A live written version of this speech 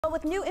Well,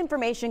 with new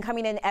information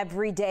coming in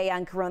every day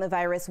on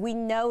coronavirus, we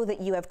know that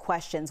you have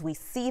questions. We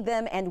see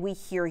them and we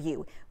hear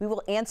you. We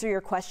will answer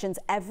your questions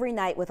every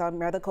night with our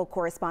medical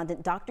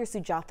correspondent, Dr.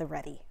 Sujatha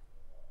Reddy.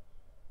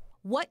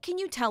 What can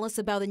you tell us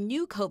about a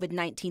new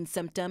COVID-19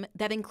 symptom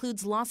that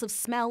includes loss of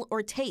smell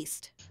or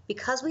taste?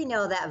 Because we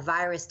know that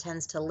virus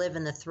tends to live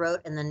in the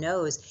throat and the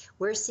nose,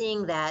 we're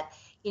seeing that,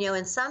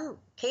 in some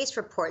case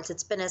reports,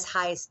 it's been as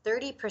high as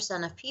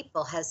 30% of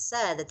people has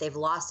said that they've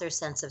lost their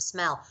sense of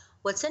smell.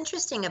 What's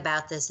interesting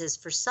about this is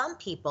for some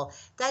people,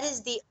 that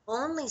is the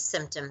only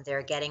symptom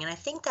they're getting, and I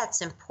think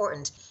that's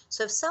important.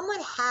 So if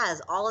someone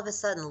has all of a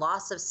sudden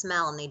loss of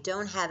smell and they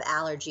don't have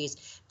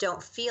allergies,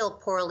 don't feel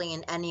poorly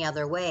in any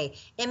other way,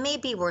 it may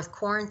be worth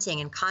quarantining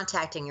and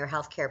contacting your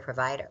healthcare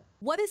provider.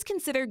 What is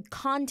considered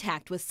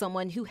contact with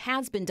someone who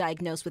has been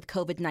diagnosed with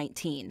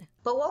COVID-19?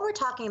 But what we're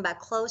talking about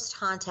close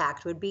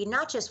contact would be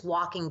not just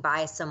walking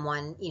by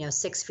someone,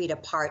 6 feet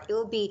apart. It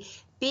would be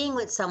being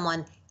with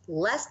someone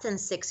less than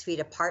 6 feet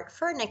apart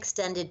for an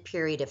extended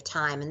period of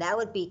time. And that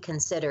would be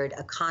considered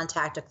a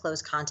contact, a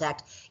close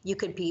contact. You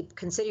could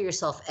consider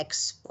yourself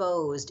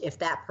exposed if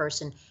that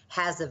person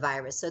has the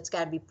virus. So it's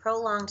got to be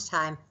prolonged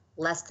time,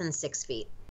 less than 6 feet.